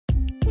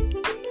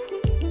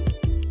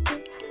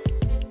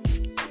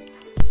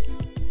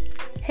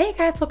Hey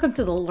guys, welcome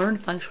to the Learn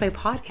Feng Shui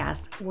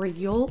podcast, where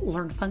you'll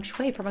learn Feng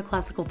Shui from a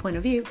classical point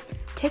of view,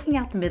 taking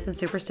out the myth and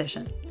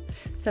superstition.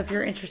 So if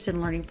you're interested in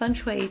learning Feng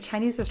Shui,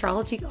 Chinese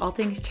astrology, all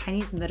things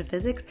Chinese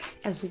metaphysics,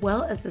 as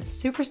well as the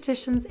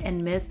superstitions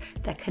and myths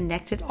that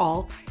connect it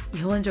all,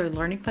 you'll enjoy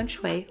learning Feng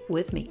Shui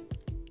with me.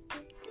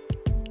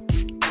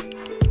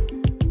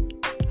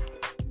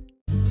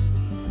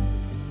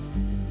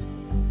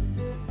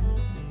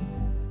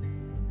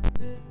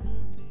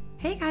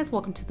 Hey guys,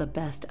 welcome to the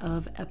best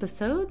of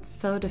episodes.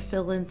 So to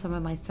fill in some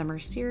of my summer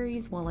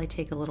series while I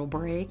take a little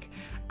break,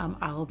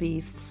 I'll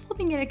be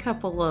slipping in a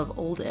couple of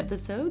old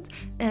episodes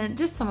and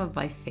just some of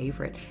my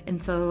favorite.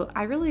 And so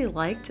I really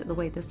liked the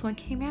way this one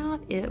came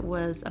out. It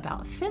was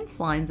about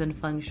fence lines and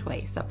Feng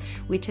Shui. So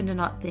we tend to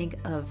not think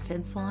of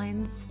fence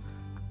lines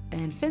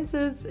and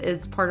fences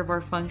is part of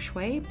our Feng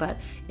Shui, but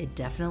it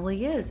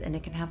definitely is, and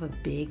it can have a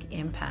big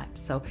impact.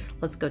 So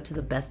let's go to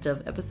the best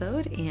of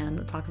episode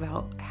and talk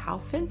about how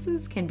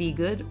fences can be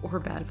good or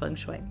bad Feng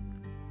Shui.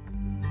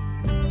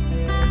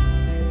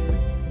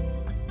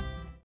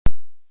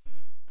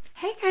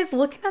 Hey guys,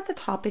 looking at the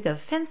topic of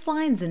fence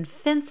lines and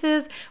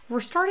fences,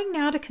 we're starting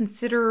now to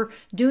consider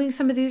doing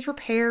some of these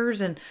repairs,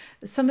 and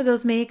some of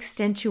those may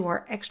extend to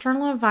our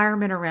external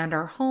environment around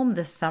our home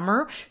this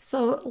summer.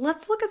 So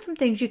let's look at some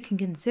things you can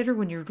consider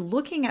when you're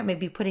looking at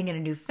maybe putting in a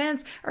new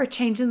fence or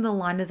changing the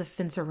line of the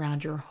fence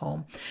around your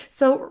home.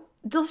 So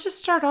let's just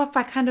start off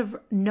by kind of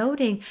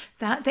noting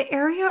that the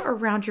area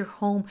around your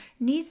home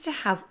needs to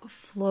have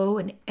flow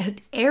and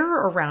air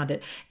around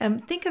it.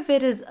 Think of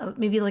it as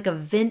maybe like a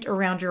vent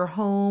around your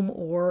home,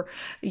 or,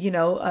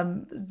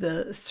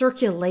 the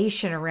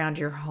circulation around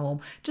your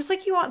home. Just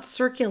like you want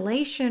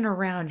circulation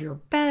around your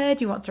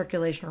bed, you want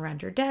circulation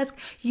around your desk,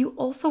 you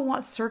also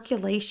want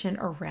circulation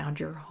around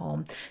your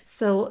home.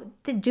 So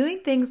doing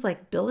things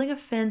like building a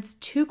fence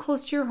too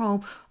close to your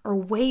home or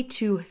way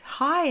too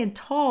high and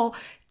tall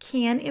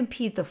can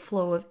impede the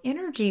flow of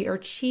energy or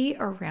qi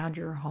around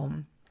your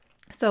home.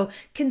 So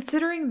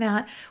considering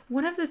that,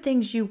 one of the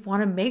things you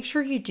want to make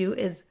sure you do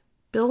is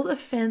build a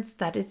fence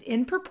that is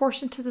in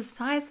proportion to the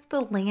size of the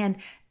land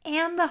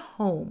and the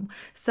home.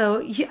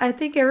 So I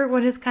think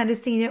everyone has kind of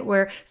seen it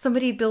where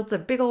somebody builds a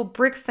big old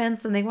brick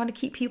fence and they want to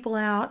keep people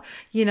out,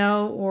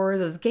 or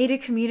those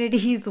gated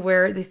communities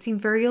where they seem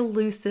very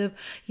elusive,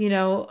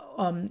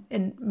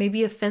 and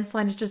maybe a fence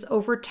line is just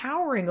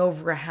towering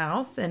over a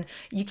house and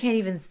you can't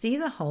even see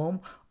the home.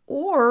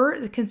 Or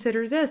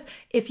consider this,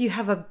 if you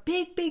have a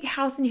big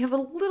house and you have a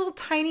little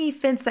tiny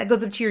fence that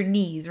goes up to your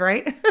knees,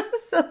 right?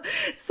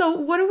 So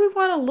what do we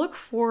want to look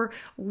for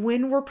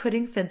when we're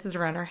putting fences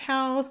around our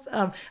house?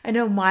 I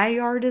know my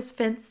yard is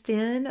fenced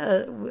in.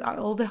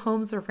 All the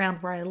homes around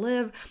where I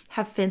live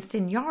have fenced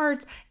in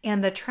yards,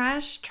 and the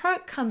trash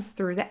truck comes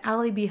through the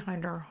alley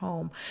behind our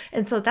home.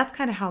 And so that's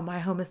kind of how my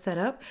home is set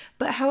up.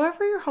 But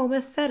however your home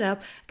is set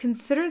up,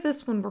 consider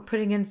this when we're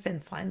putting in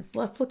fence lines.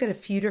 Let's look at a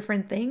few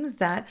different ththings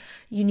that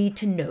you need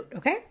to note,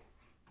 okay?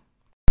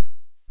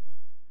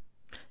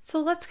 So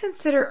let's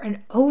consider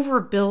an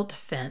overbuilt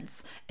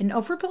fence. An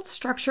overbuilt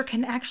structure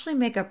can actually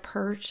make a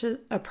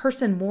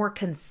person more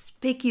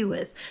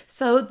conspicuous.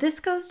 So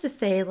this goes to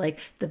say, like,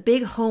 the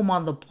big home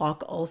on the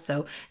block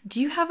also. Do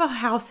you have a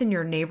house in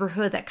your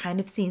neighborhood that kind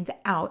of seems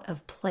out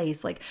of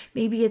place? Like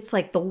maybe it's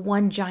like the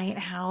one giant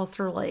house,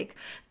 or like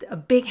a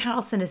big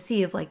house in a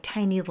sea of like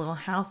tiny little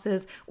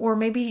houses, or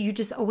maybe you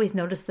just always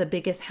notice the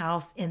biggest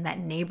house in that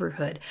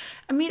neighborhood.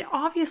 I mean,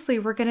 obviously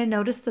we're going to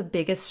notice the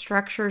biggest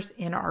structures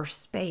in our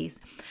space.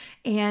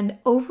 And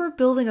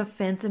overbuilding a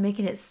fence and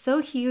making it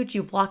so huge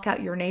you block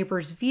out your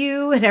neighbor's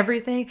view and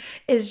everything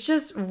is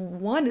just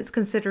it's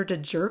considered a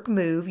jerk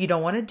move. You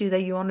don't want to do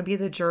that. You want to be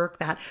the jerk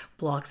that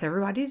blocks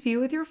everybody's view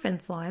with your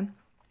fence line.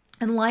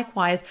 And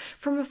likewise,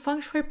 from a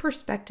Feng Shui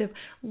perspective,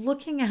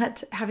 looking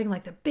at having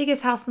like the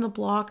biggest house in the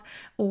block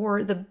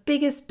or the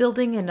biggest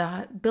building in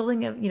a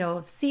building of,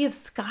 a sea of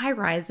sky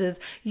rises,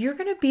 you're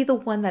going to be the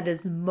one that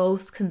is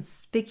most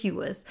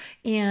conspicuous.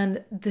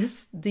 And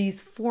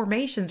these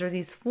formations or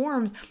these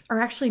forms are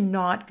actually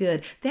not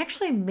good. They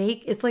actually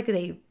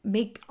they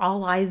make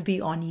all eyes be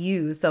on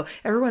you. So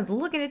everyone's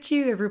looking at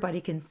you.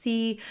 Everybody can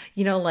see,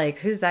 like,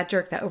 who's that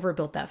jerk that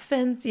overbuilt that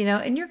fence,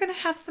 and you're going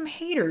to have some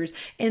haters.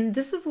 And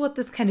this is what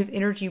this kind of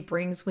energy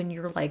brings when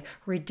you're like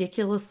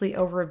ridiculously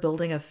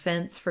overbuilding a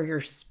fence for your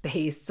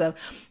space. So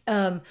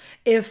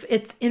if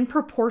it's in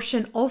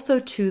proportion also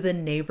to the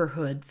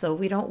neighborhood, so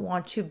we don't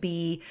want to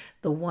be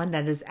the one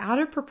that is out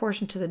of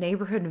proportion to the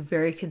neighborhood and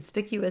very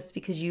conspicuous,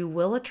 because you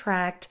will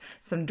attract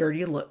some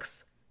dirty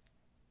looks.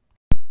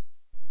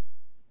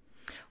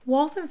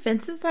 Walls and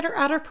fences that are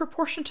out of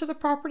proportion to the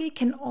property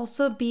can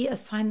also be a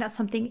sign that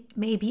something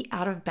may be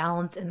out of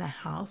balance in the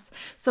house.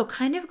 So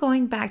kind of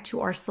going back to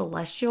our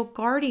celestial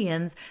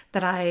guardians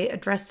that I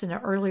addressed in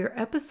an earlier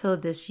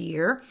episode this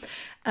year,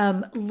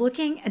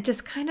 looking at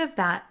just kind of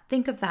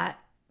think of that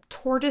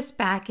tortoise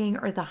backing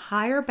or the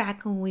higher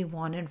backing we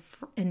want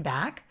in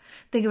back.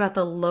 Think about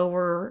the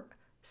lower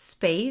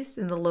space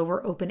and the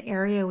lower open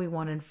area we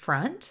want in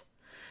front.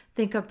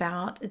 Think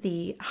about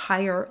the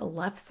higher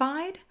left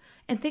side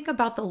and think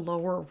about the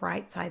lower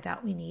right side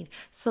that we need.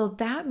 So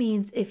that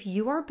means if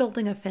you are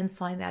building a fence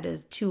line that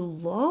is too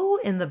low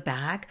in the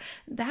back,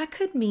 that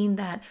could mean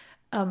that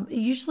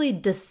usually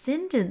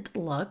descendant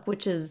luck,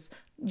 which is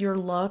your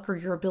luck or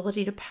your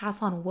ability to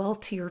pass on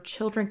wealth to your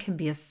children, can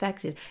be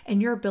affected,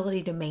 and your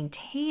ability to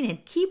maintain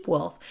and keep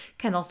wealth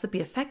can also be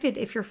affected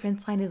if your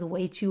fence line is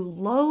way too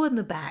low in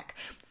the back.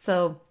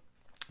 So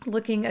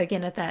looking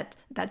again at that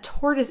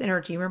tortoise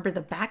energy, remember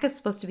the back is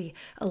supposed to be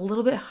a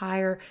little bit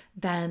higher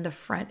than the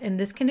front, and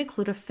this can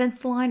include a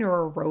fence line or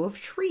a row of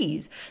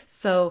trees.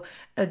 So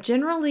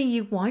generally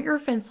you want your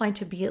fence line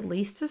to be at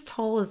least as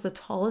tall as the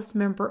tallest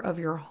member of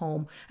your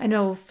home. I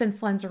know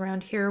fence lines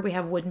around here, we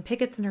have wooden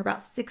pickets and they're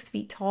about 6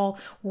 feet tall.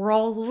 We're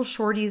all little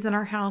shorties in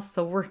our house,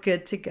 so we're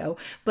good to go.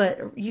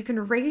 But you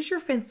can raise your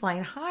fence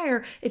line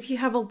higher if you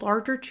have a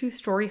larger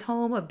 2-story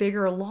home, a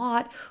bigger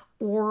lot,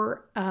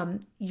 or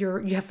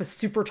you have a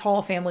super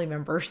tall family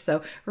member.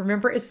 So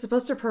remember, it's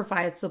supposed to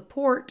provide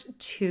support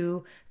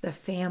to the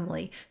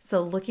family.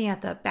 So looking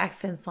at the back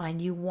fence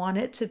line, you want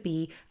it to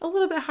be a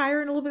little bit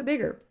higher and a little bit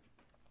bigger.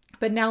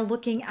 But now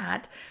looking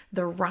at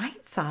the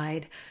right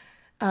side,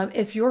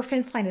 if your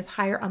fence line is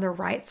higher on the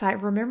right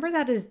side, remember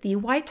that is the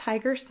white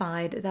tiger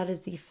side. That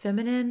is the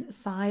feminine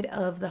side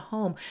of the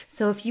home.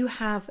 So if you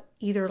have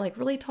either like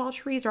really tall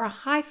trees or a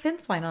high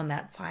fence line on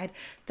that side,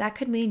 that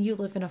could mean you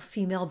live in a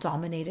female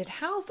dominated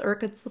house, or it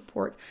could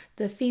support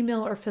the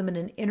female or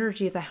feminine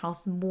energy of the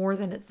house more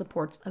than it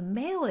supports a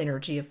male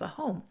energy of the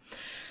home.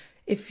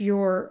 If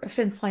your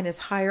fence line is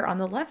higher on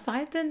the left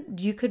side, then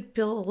you could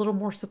feel a little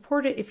more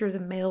supported if you're the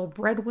male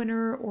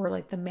breadwinner or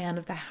like the man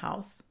of the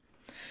house.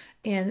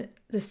 And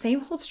the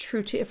same holds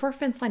true to if our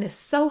fence line is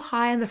so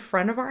high in the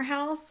front of our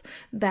house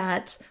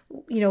that,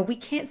 we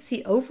can't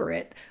see over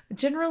it.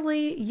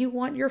 Generally, you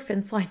want your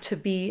fence line to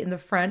be in the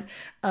front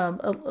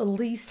at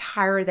least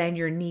higher than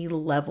your knee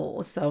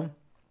level. So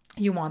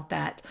you want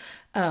that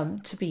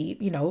to be,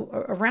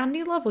 around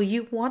knee level.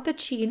 You want the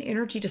chi and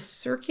energy to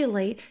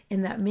circulate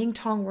in that Ming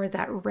Tong, where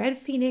that red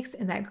phoenix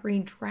and that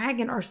green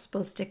dragon are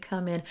supposed to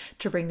come in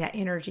to bring that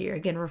energy.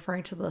 Again,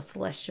 referring to the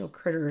celestial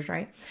critters,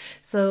 right?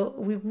 So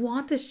we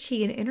want this chi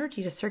and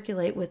energy to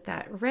circulate with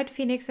that red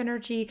phoenix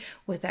energy,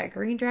 with that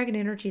green dragon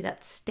energy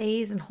that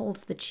stays and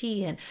holds the chi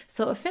in.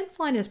 So a fence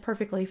line is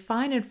perfectly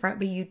fine in front,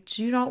 but you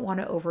do not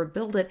want to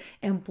overbuild it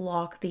and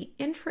block the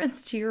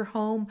entrance to your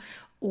home,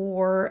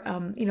 or,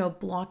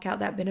 block out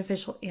that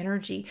beneficial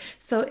energy.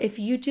 So if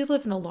you do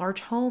live in a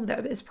large home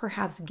that is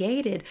perhaps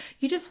gated,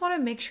 you just want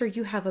to make sure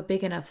you have a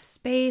big enough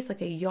space,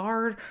 like a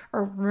yard,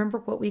 or remember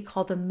what we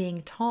call the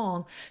Ming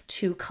Tong,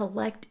 to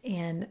collect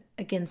and,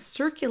 again,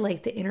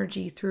 circulate the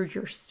energy through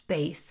your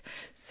space.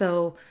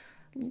 So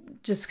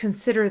just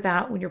consider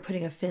that when you're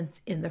putting a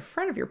fence in the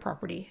front of your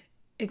property.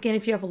 Again,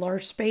 if you have a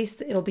large space,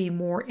 it'll be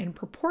more in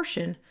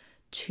proportion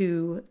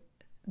to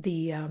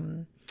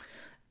the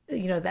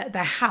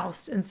the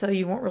house. And so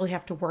you won't really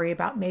have to worry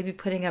about maybe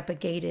putting up a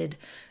gated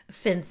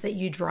fence that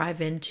you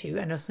drive into.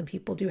 I know some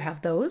people do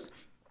have those.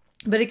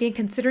 But again,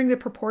 considering the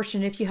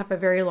proportion, if you have a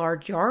very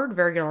large yard,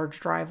 very large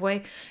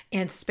driveway,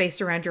 and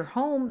space around your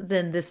home,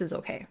 then this is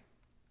okay.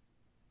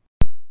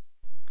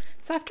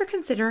 So after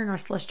considering our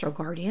celestial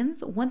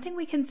guardians, one thing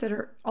we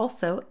consider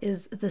also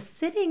is the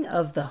sitting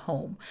of the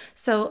home.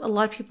 So a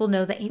lot of people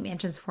know the 8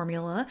 mansions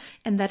formula,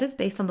 and that is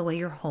based on the way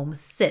your home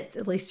sits,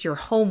 at least your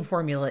home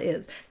formula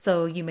is.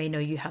 So you may know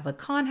you have a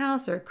Kan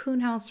house or a Kun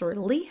house or a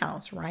Li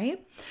house,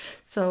 right?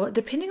 So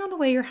depending on the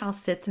way your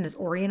house sits and is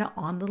oriented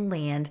on the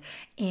land,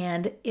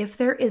 and if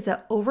there is an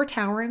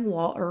overtowering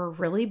wall or a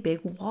really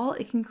big wall,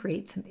 it can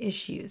create some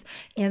issues.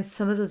 And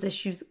some of those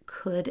issues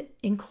could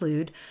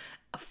include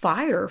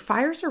fire.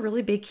 Fire's a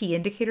really big key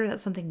indicator that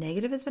something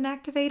negative has been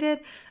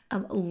activated.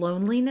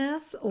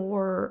 Loneliness,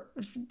 or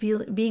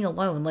being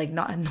alone, like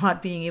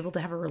not being able to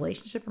have a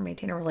relationship or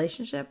maintain a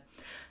relationship.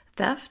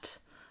 Theft,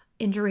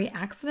 injury,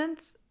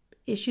 accidents,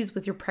 issues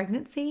with your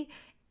pregnancy,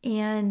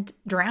 and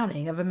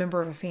drowning of a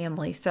member of a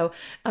family. So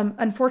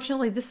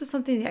unfortunately, this is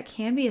something that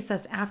can be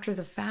assessed after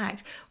the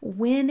fact.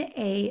 When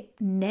a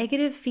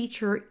negative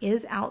feature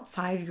is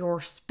outside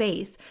your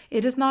space,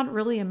 it is not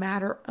really a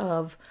matter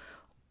of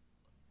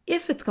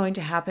if it's going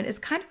to happen. It's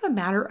kind of a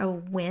matter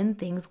of when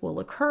things will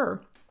occur.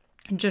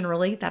 And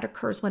generally, that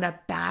occurs when a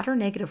bad or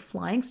negative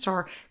flying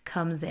star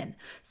comes in.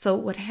 So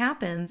what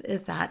happens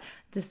is that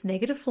this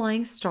negative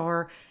flying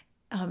star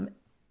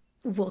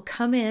will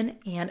come in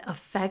and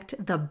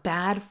affect the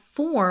bad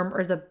form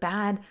or the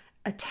bad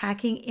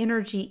attacking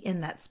energy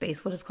in that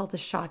space, what is called the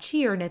Sha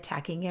Qi, or an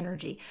attacking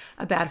energy.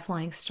 A bad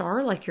flying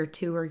star, like your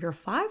 2 or your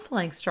 5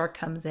 flying star,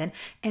 comes in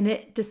and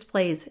it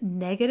displays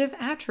negative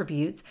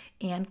attributes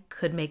and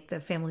could make the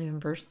family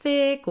member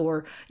sick,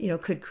 or,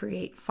 could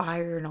create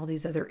fire and all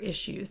these other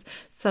issues.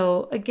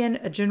 So again,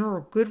 a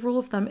general good rule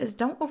of thumb is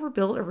don't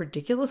overbuild a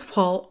ridiculous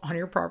wall on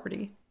your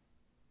property.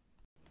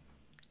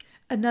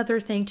 Another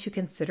thing to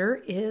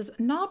consider is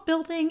not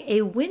building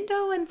a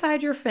window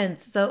inside your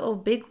fence. So a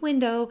big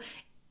window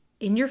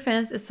in your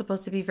fence is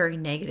supposed to be very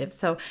negative.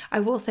 So I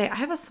will say I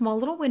have a small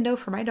little window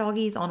for my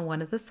doggies on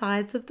one of the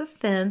sides of the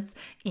fence,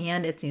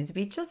 and it seems to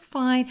be just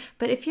fine.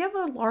 But if you have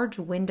a large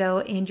window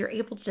and you're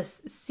able to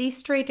just see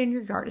straight in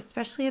your yard,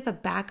 especially at the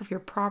back of your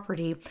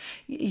property,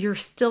 you're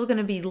still going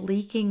to be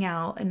leaking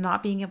out and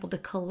not being able to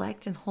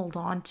collect and hold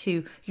on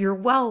to your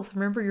wealth.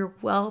 Remember, your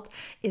wealth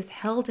is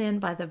held in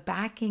by the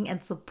backing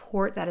and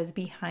support that is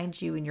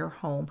behind you in your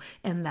home,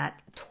 and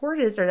that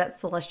tortoise or that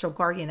celestial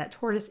guardian, that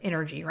tortoise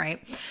energy,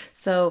 right?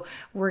 So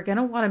we're going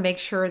to want to make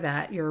sure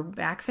that your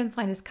back fence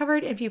line is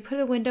covered. If you put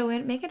a window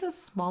in, make it a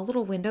small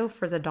little window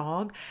for the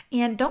dog,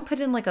 and don't put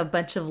in like a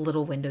bunch of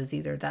little windows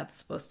either. That's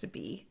supposed to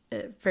be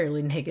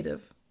fairly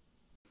negative.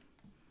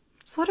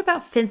 So what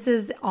about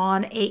fences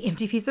on a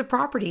empty piece of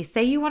property?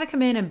 Say you want to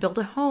come in and build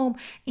a home,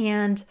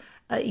 and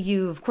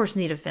you of course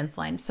need a fence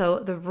line. So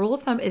the rule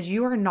of thumb is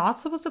you are not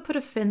supposed to put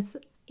a fence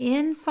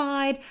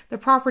inside the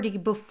property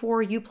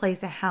before you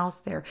place a house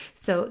there.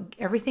 So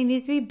everything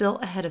needs to be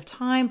built ahead of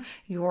time.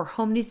 Your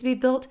home needs to be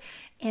built,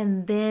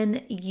 and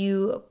then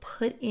you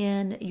put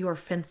in your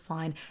fence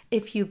line.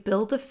 If you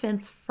build a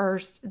fence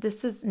first,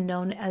 this is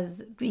known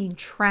as being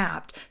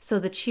trapped. So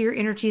the chi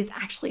energy is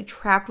actually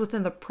trapped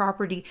within the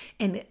property,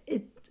 and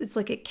it's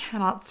like it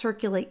cannot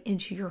circulate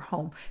into your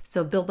home.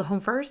 So build the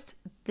home first,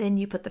 then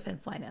you put the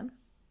fence line in.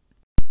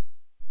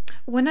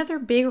 One other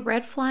big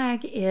red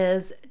flag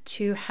is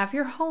to have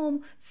your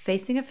home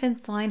facing a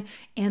fence line,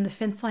 and the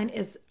fence line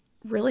is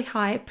really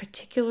high,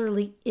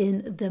 particularly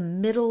in the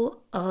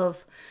middle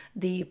of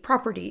the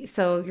property.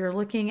 So you're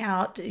looking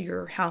out,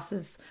 your house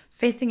is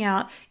facing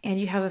out, and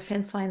you have a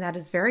fence line that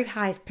is very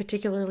high,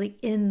 particularly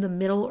in the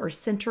middle or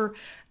center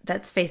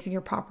that's facing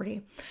your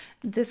property.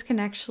 This can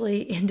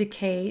actually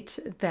indicate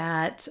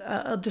that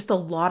just a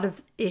lot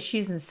of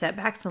issues and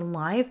setbacks in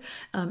life.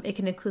 It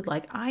can include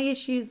like eye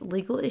issues,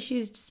 legal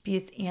issues,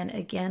 disputes, and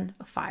again,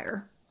 a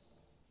fire.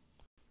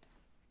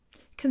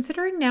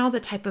 Considering now the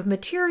type of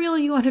material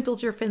you want to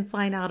build your fence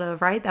line out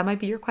of, right? That might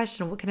be your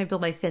question. What can I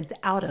build my fence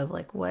out of?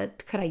 Like,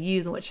 what could I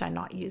use and what should I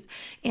not use?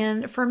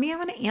 And for me,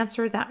 I'm going to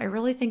answer that I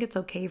really think it's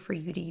okay for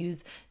you to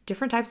use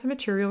different types of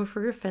material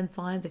for your fence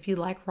lines. If you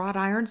like wrought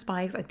iron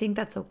spikes, I think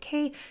that's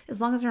okay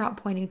as long as they're not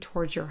pointing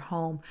towards your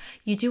home.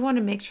 You do want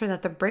to make sure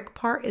that the brick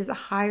part is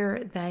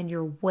higher than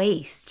your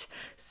waist.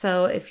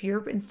 So if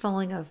you're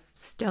installing a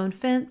stone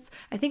fence,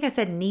 I think I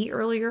said knee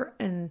earlier,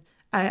 and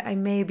I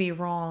may be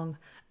wrong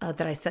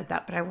that I said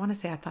that, but I want to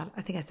say I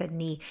think I said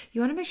knee.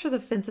 You want to make sure the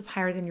fence is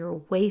higher than your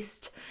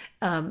waist,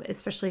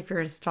 especially if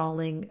you're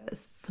installing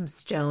some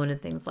stone and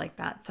things like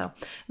that. So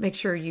make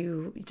sure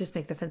you just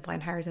make the fence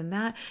line higher than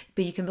that.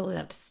 But you can build it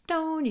out of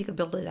stone, you can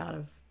build it out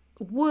of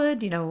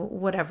wood,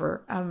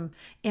 whatever.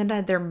 And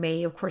there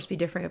may, of course, be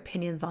different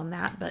opinions on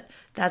that, but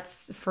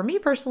that's, for me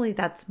personally,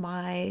 that's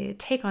my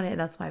take on it, and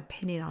that's my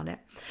opinion on it.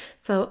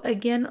 So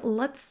again,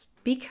 let's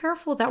be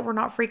careful that we're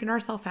not freaking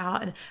ourselves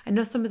out. And I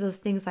know some of those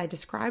things I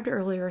described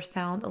earlier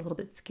sound a little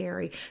bit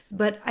scary,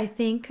 but I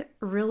think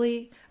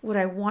really what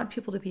I want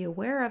people to be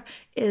aware of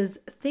is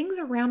things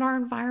around our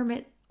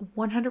environment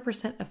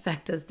 100%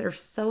 affect us. They're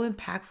so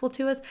impactful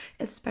to us,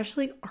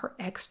 especially our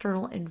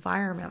external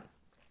environment.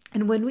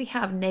 And when we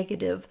have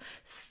negative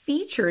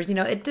features,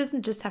 it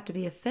doesn't just have to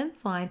be a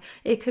fence line.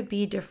 It could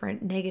be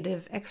different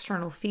negative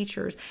external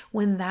features.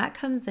 When that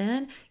comes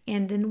in,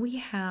 and then we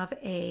have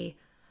a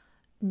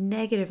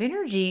negative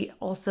energy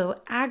also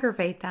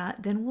aggravate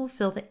that, then we'll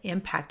feel the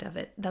impact of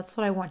it. That's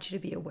what I want you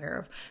to be aware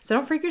of. So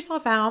don't freak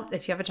yourself out.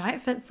 If you have a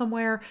giant fence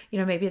somewhere,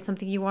 maybe it's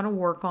something you want to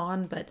work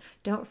on, but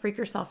don't freak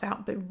yourself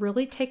out, but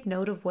really take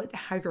note of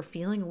how you're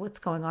feeling and what's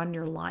going on in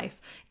your life,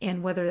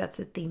 and whether that's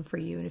a theme for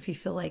you. And if you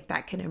feel like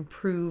that can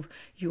improve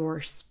your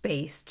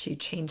space to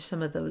change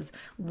some of those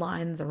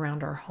lines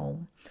around our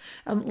home.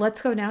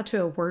 Let's go now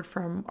to a word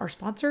from our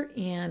sponsor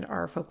and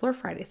our Folklore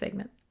Friday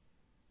segment.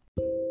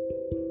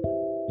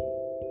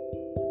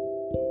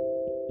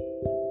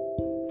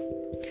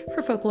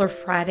 For Folklore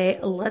Friday,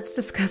 let's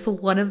discuss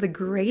one of the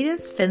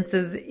greatest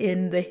fences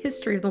in the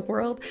history of the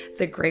world,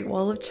 the Great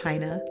Wall of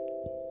China.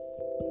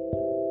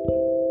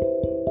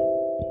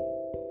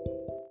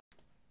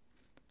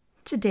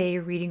 Today,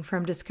 reading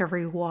from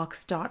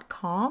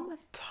DiscoveryWalks.com,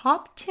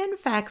 top 10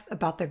 facts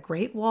about the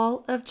Great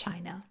Wall of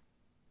China.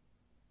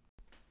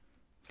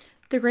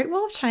 The Great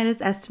Wall of China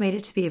is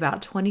estimated to be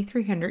about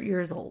 2,300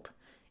 years old.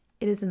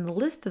 It is in the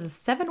list of the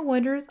 7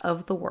 wonders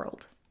of the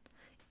world.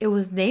 It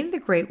was named the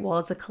Great Wall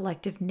as a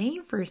collective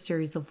name for a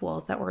series of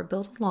walls that were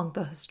built along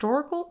the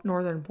historical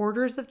northern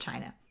borders of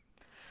China.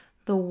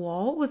 The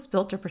wall was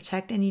built to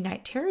protect and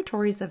unite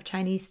territories of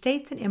Chinese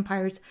states and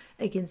empires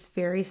against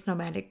various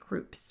nomadic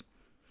groups.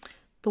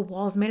 The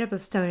wall is made up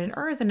of stone and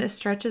earth, and it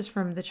stretches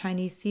from the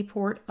Chinese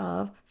seaport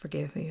of,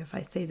 forgive me if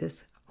I say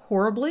this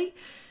horribly,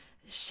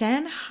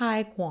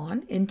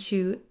 Shanhaiguan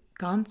into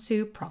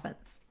Gansu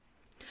province.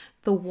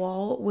 The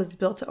wall was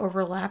built to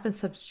overlap in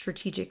some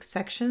strategic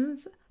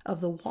sections of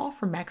the wall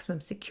for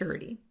maximum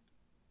security.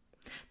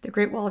 The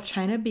Great Wall of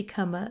China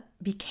became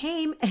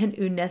an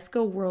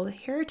UNESCO World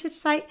Heritage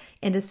Site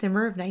in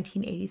December of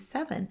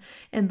 1987,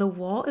 and the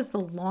wall is the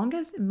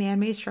longest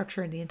man-made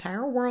structure in the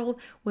entire world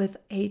with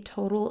a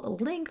total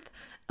length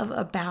of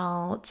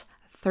about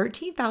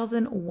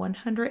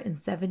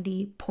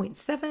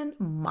 13,170.7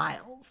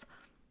 miles.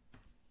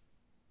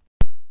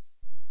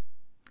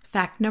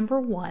 Fact number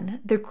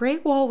 1, the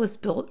Great Wall was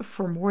built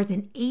for more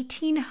than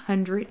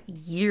 1,800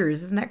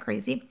 years. Isn't that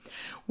crazy?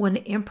 When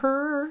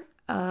Emperor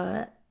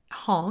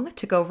Hong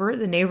took over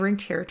the neighboring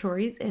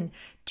territories in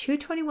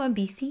 221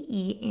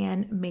 BCE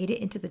and made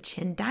it into the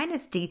Qin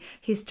dynasty,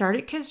 he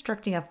started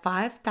constructing a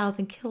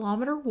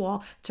 5,000-kilometer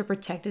wall to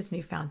protect his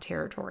newfound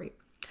territory.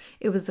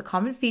 It was a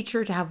common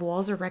feature to have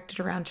walls erected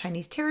around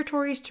Chinese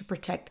territories to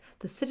protect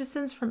the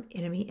citizens from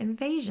enemy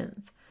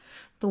invasions.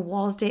 The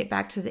walls date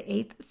back to the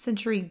 8th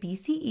century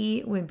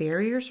BCE when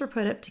barriers were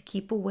put up to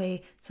keep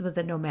away some of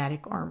the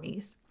nomadic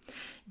armies.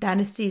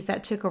 Dynasties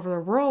that took over the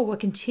world would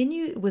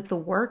continue with the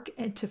work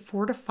and to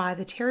fortify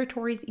the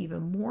territories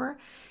even more,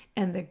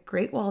 and the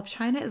Great Wall of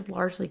China is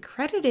largely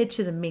credited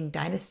to the Ming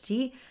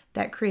Dynasty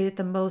that created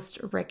the most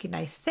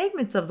recognized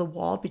segments of the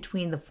wall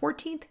between the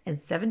 14th and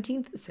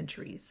 17th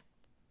centuries.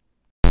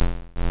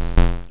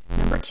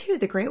 Number 2,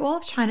 the Great Wall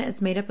of China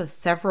is made up of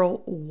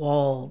several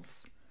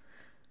walls.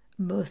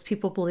 Most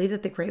people believe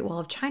that the Great Wall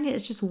of China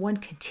is just one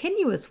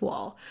continuous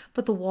wall,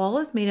 but the wall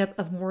is made up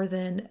of more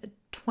than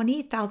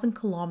 20,000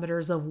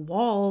 kilometers of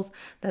walls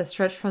that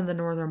stretch from the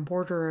northern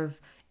border of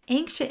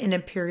ancient and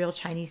imperial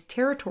Chinese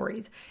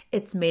territories.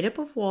 It's made up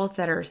of walls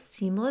that are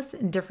seamless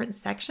in different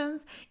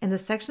sections, and the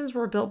sections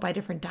were built by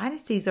different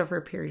dynasties over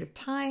a period of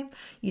time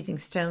using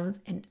stones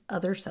and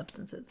other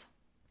substances.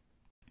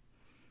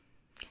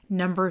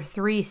 Number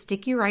 3,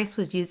 sticky rice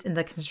was used in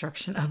the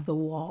construction of the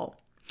wall.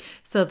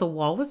 So the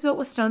wall was built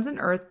with stones and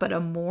earth, but a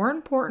more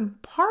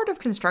important part of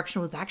construction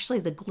was actually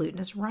the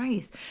glutinous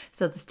rice.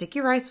 So the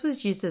sticky rice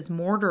was used as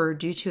mortar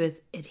due to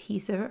its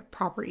adhesive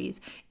properties,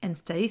 and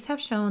studies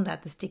have shown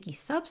that the sticky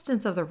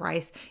substance of the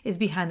rice is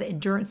behind the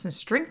endurance and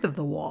strength of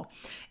the wall.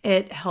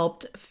 It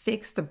helped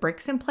fix the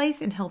bricks in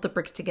place and held the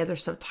bricks together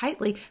so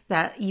tightly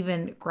that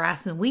even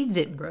grass and weeds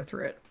didn't grow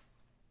through it.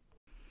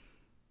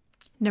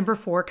 Number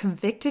 4,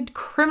 convicted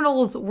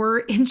criminals were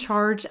in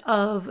charge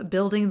of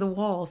building the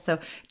wall. So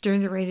during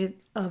the reign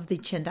of the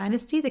Qin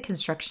dynasty, the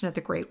construction of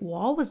the Great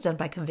Wall was done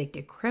by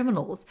convicted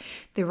criminals.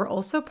 They were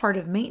also part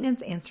of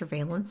maintenance and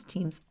surveillance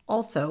teams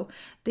also.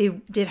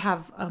 They did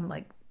have,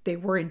 they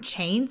were in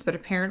chains, but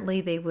apparently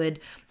they would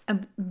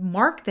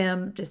mark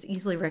them just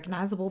easily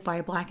recognizable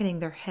by blackening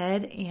their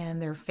head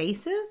and their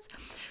faces.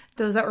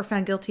 Those that were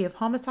found guilty of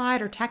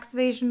homicide or tax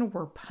evasion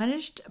were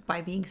punished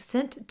by being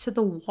sent to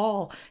the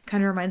wall.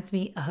 Kind of reminds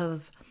me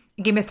of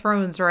Game of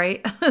Thrones,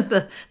 right?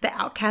 The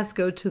outcasts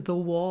go to the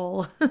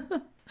wall.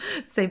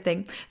 Same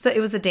thing. So it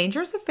was a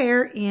dangerous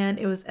affair, and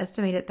it was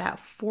estimated that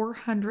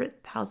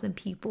 400,000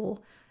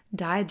 people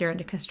died during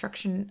the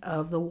construction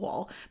of the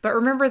wall. But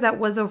remember, that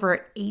was over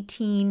an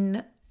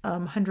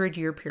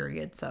 1,800-year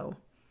period. So,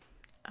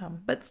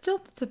 but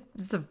still,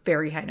 it's a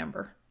very high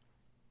number.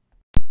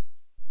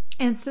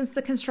 And since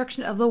the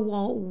construction of the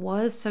wall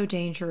was so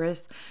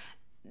dangerous,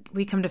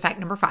 we come to fact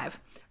number 5.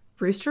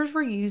 Roosters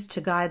were used to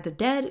guide the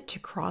dead to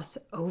cross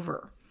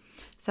over.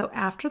 So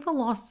after the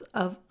loss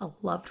of a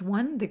loved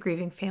one, the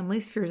grieving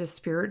families feared the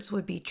spirits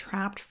would be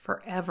trapped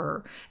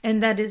forever.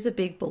 And that is a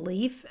big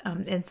belief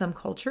in some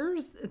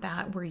cultures,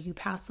 that where you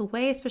pass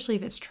away, especially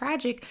if it's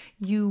tragic,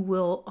 you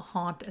will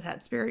haunt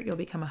that spirit. You'll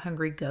become a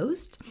hungry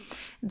ghost.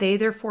 They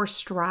therefore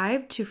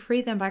strive to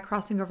free them by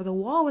crossing over the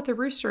wall with a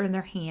rooster in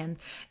their hand.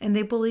 And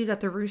they believe that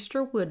the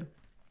rooster would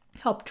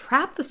help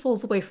trap the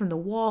souls away from the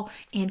wall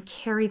and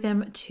carry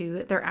them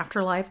to their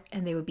afterlife,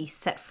 and they would be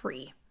set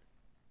free.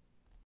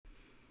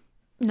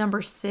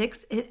 Number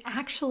 6, it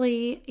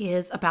actually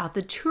is about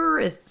the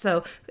tourists.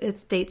 So it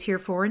states here,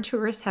 foreign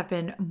tourists have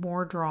been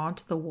more drawn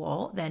to the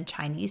wall than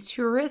Chinese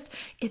tourists.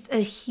 It's a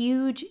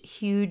huge,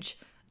 huge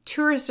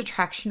tourist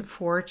attraction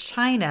for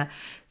China.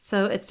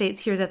 So it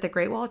states here that the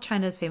Great Wall of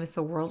China is famous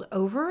the world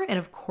over, and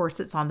of course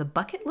it's on the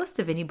bucket list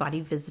of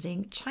anybody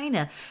visiting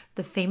China.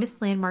 The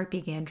famous landmark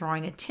began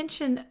drawing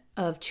attention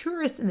of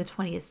tourists in the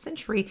 20th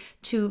century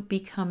to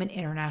become an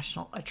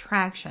international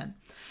attraction.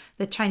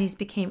 The Chinese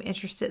became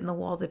interested in the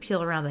wall's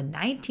appeal around the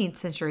 19th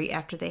century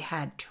after they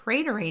had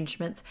trade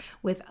arrangements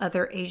with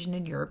other Asian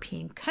and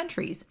European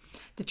countries.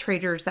 The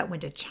traders that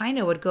went to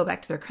China would go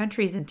back to their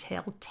countries and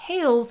tell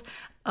tales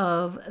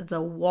of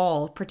the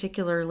wall,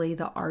 particularly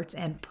the arts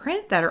and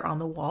print that are on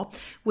the wall,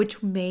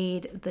 which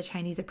made the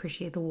Chinese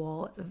appreciate the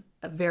wall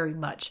very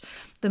much.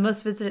 The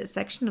most visited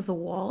section of the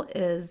wall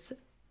is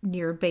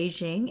near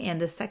Beijing,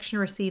 and this section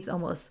receives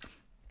almost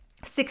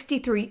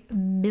 63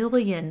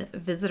 million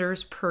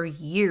visitors per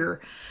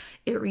year.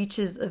 It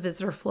reaches a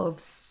visitor flow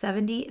of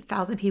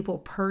 70,000 people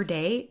per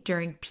day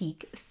during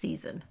peak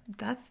season.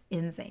 That's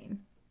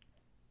insane.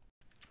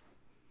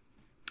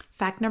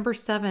 Fact number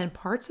 7,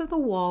 parts of the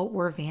wall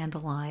were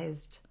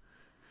vandalized.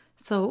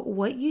 So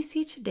what you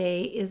see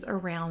today is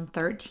around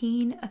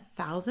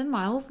 13,000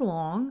 miles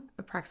long,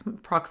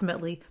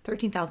 approximately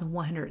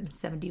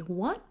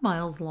 13,171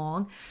 miles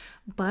long,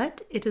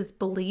 but it is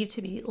believed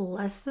to be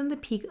less than the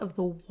peak of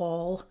the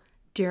wall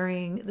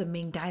during the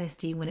Ming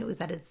Dynasty when it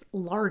was at its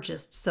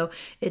largest. So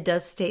it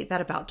does state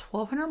that about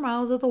 1,200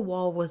 miles of the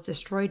wall was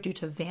destroyed due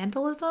to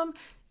vandalism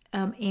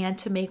and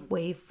to make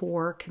way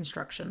for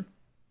construction.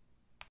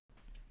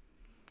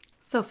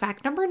 So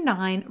fact number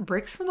 9,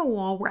 bricks from the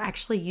wall were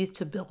actually used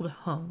to build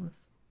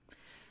homes.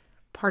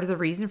 Part of the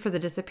reason for the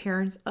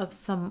disappearance of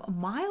some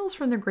miles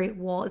from the Great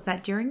Wall is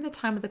that during the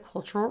time of the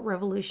Cultural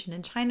Revolution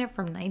in China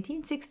from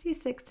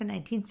 1966 to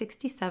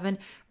 1967,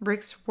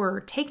 bricks were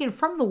taken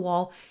from the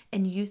wall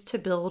and used to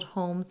build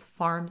homes,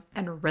 farms,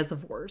 and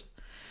reservoirs.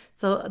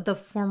 So the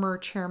former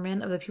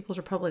chairman of the People's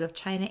Republic of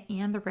China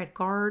and the Red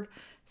Guard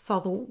saw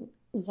the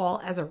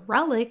wall as a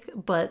relic,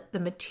 but the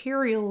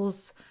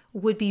materials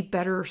would be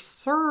better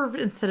served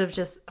instead of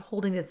just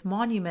holding this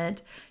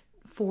monument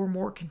for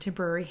more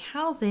contemporary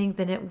housing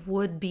than it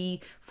would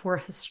be for a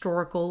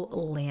historical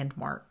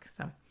landmark.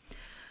 So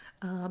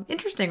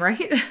interesting,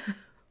 right?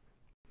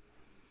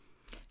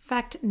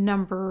 Fact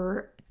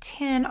number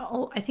 10,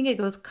 I think it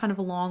goes kind of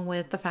along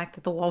with the fact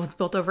that the wall was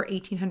built over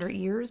 1,800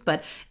 years,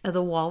 but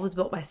the wall was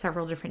built by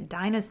several different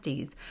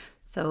dynasties.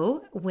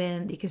 So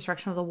when the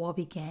construction of the wall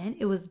began,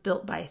 it was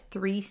built by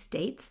 3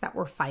 states that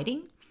were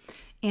fighting,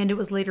 and it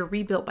was later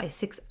rebuilt by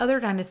 6 other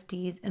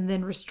dynasties and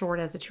then restored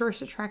as a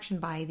tourist attraction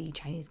by the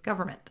Chinese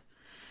government.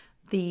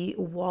 The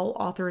wall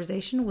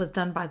authorization was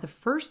done by the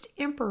first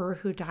emperor,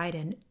 who died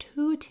in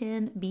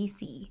 210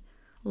 BC,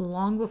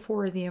 long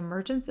before the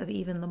emergence of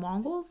even the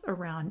Mongols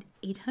around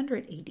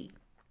 800 AD.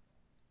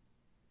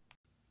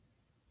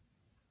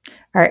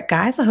 All right,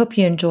 guys, I hope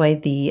you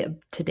enjoyed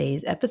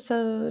today's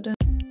episode.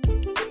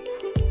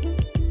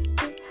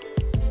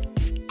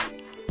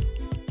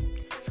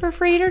 For a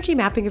free energy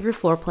mapping of your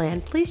floor plan,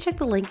 please check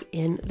the link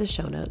in the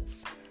show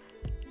notes.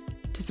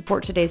 To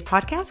support today's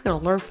podcast, go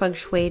to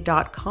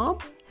learnfengshui.com,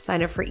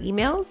 sign up for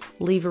emails,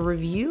 leave a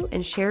review,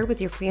 and share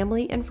with your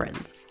family and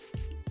friends.